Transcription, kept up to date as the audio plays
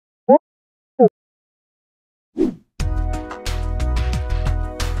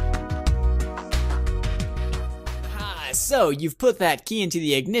So you've put that key into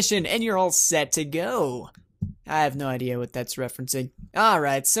the ignition and you're all set to go. I have no idea what that's referencing.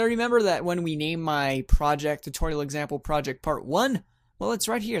 Alright, so remember that when we name my project, tutorial example project part 1? Well, it's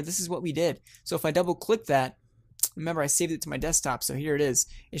right here. This is what we did. So if I double click that, remember I saved it to my desktop, so here it is.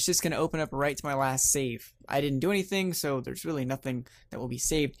 It's just going to open up right to my last save. I didn't do anything, so there's really nothing that will be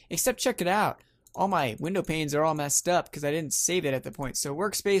saved, except check it out. All my window panes are all messed up because I didn't save it at the point. So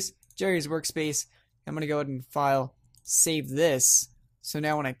workspace, Jerry's workspace, I'm going to go ahead and file, save this. So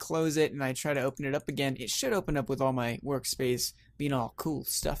now when I close it and I try to open it up again, it should open up with all my workspace being all cool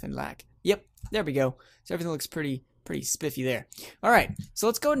stuff and lack. Yep, there we go. So everything looks pretty spiffy there. Alright, so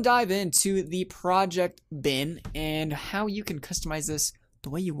let's go and dive into the project bin and how you can customize this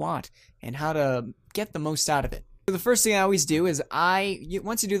the way you want and how to get the most out of it. So the first thing I always do is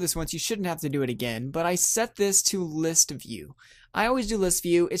once you do this once, you shouldn't have to do it again, but I set this to list view. I always do list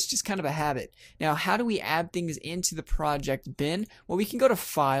view. It's just kind of a habit. Now, how do we add things into the project bin? Well, we can go to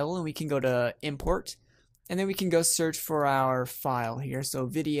File and we can go to Import, and then we can go search for our file here. So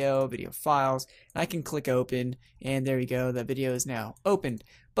video files, and I can click open, and there you go. The video is now opened.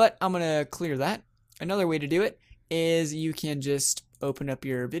 But I'm going to clear that. Another way to do it is you can just open up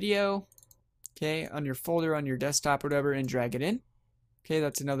your video, okay, on your folder, on your desktop or whatever, and drag it in. Okay,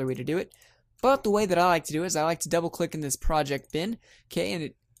 that's another way to do it. But the way that I like to do it is I like to double click in this project bin, okay, and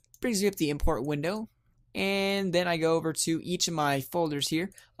it brings me up the import window. And then I go over to each of my folders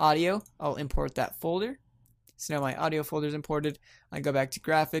here. Audio, I'll import that folder. So now my audio folder is imported. I go back to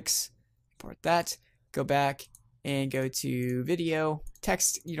graphics, import that, go back and go to video.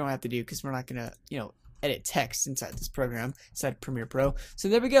 Text, you don't have to do because we're not going to, edit text inside this program, inside Premiere Pro. So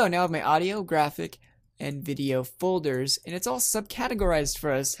there we go. Now I have my audio, graphic, and video folders, and it's all subcategorized for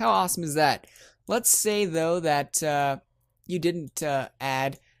us. How awesome is that? Let's say though that you didn't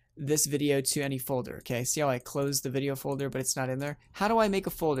add this video to any folder. Okay, see how I closed the video folder but it's not in there? How do I make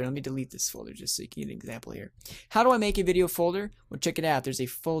a folder? Let me delete this folder just so you can get an example here. How do I make a video folder? Well, check it out. There's a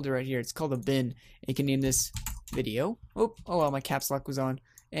folder right here. It's called a bin. You can name this video. Oh well, my caps lock was on,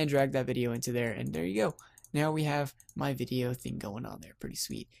 and drag that video into there, and there you go. Now we have my video thing going on there. Pretty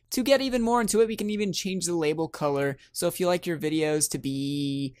sweet. To get even more into it, we can even change the label color. So if you like your videos to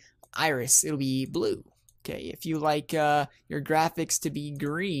be iris, it'll be blue. Okay, if you like your graphics to be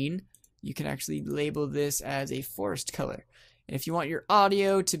green, you can actually label this as a forest color. And if you want your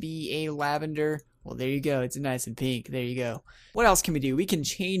audio to be a lavender, well, there you go. It's nice and pink. There you go. What else can we do? We can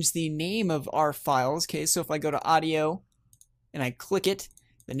change the name of our files. Okay, so if I go to audio and I click it,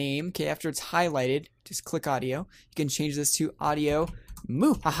 the name, okay, after it's highlighted, just click audio. You can change this to audio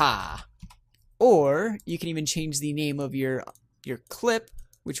muhaha. Or you can even change the name of your clip,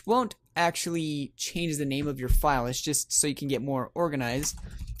 which won't actually change the name of your file. It's just so you can get more organized.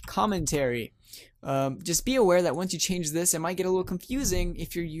 Commentary. Just be aware that once you change this, it might get a little confusing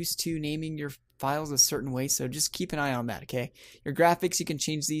if you're used to naming your files a certain way, so just keep an eye on that, okay? Your graphics, you can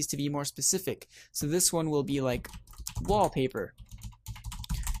change these to be more specific. So this one will be like wallpaper.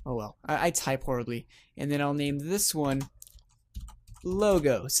 Oh well, I type horribly. And then I'll name this one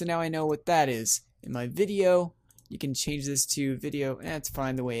logo. So now I know what that is. In my video, you can change this to video. It's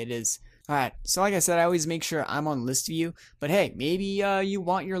fine the way it is. Alright, so like I said, I always make sure I'm on list view. But hey, maybe you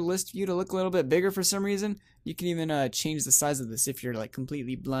want your list view to look a little bit bigger for some reason. You can even change the size of this if you're like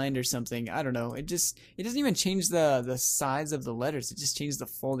completely blind or something. I don't know. It doesn't even change the size of the letters. It just changes the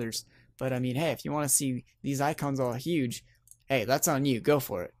folders. But I mean, hey, if you want to see these icons all huge, hey, that's on you. Go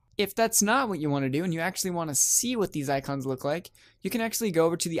for it. If that's not what you want to do and you actually want to see what these icons look like, you can actually go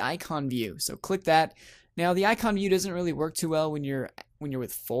over to the icon view. So click that. Now the icon view doesn't really work too well when you're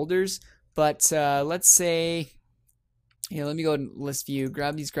with folders, but let's say, yeah, let me go and list view,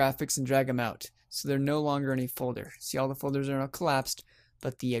 grab these graphics and drag them out. So they're no longer in a folder. See, all the folders are now collapsed,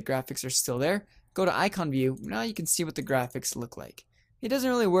 but the graphics are still there. Go to icon view. Now you can see what the graphics look like. It doesn't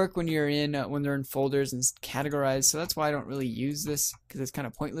really work when you're in when they're in folders and categorized, so that's why I don't really use this, because it's kind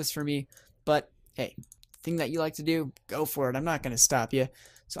of pointless for me. But hey, thing that you like to do, go for it. I'm not going to stop you.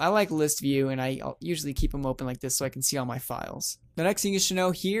 So I like list view, and I'll usually keep them open like this so I can see all my files. The next thing you should know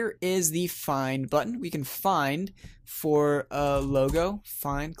here is the find button. We can find for a logo.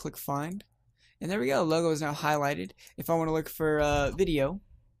 Find, click find, and there we go. Logo is now highlighted. If I want to look for video,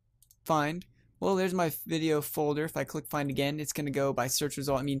 find. Well, there's my video folder. If I click find again, it's going to go by search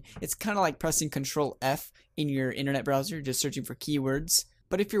result. I mean, it's kind of like pressing Control F in your internet browser, just searching for keywords.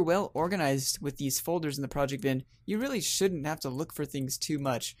 But if you're well organized with these folders in the project bin, you really shouldn't have to look for things too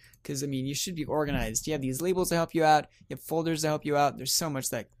much. Because, I mean, you should be organized. You have these labels to help you out. You have folders to help you out. There's so much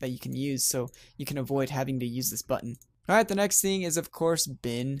that you can use, so you can avoid having to use this button. Alright, the next thing is, of course,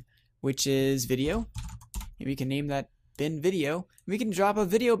 bin, which is video. And we can name that bin video. We can drop a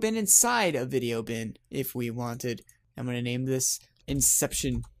video bin inside a video bin if we wanted. I'm going to name this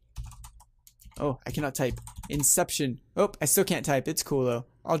Inception. Oh, I cannot type. Inception. Oh, I still can't type. It's cool though.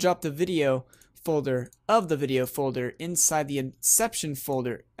 I'll drop the video folder of the video folder inside the Inception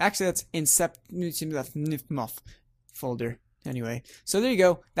folder. Actually, that's Inception folder. Anyway, so there you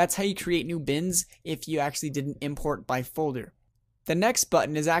go. That's how you create new bins if you actually didn't import by folder. The next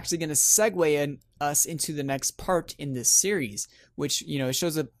button is actually going to segue us into the next part in this series, which, you know, it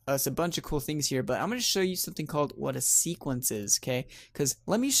shows us a bunch of cool things here, but I'm going to show you something called what a sequence is, okay? Because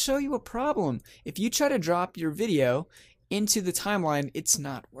let me show you a problem. If you try to drop your video into the timeline, it's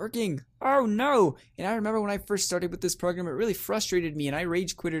not working. Oh no! And I remember when I first started with this program, it really frustrated me and I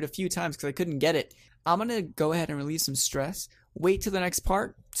rage quitted a few times because I couldn't get it. I'm going to go ahead and relieve some stress. Wait till the next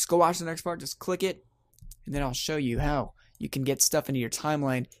part. Just go watch the next part. Just click it. And then I'll show you how you can get stuff into your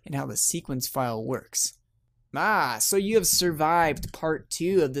timeline and how the sequence file works. So you have survived part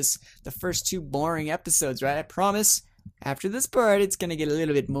 2 of this, the first 2 boring episodes, right? I promise after this part, it's going to get a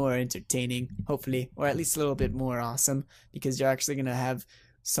little bit more entertaining, hopefully, or at least a little bit more awesome, because you're actually going to have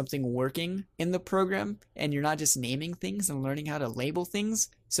something working in the program and you're not just naming things and learning how to label things.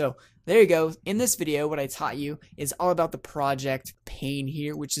 So there you go. In this video, what I taught you is all about the project pane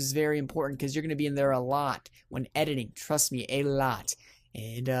here, which is very important because you're going to be in there a lot when editing. Trust me, a lot.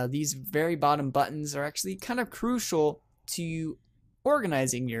 And these very bottom buttons are actually kind of crucial to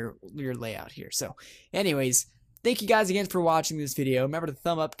organizing your layout here. So anyways, thank you guys again for watching this video. Remember to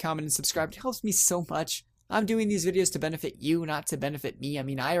thumb up, comment, and subscribe. It helps me so much. I'm doing these videos to benefit you, not to benefit me. I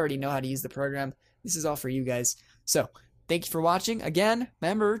mean, I already know how to use the program. This is all for you guys. So, thank you for watching. Again,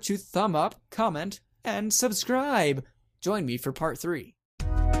 remember to thumb up, comment, and subscribe. Join me for part 3.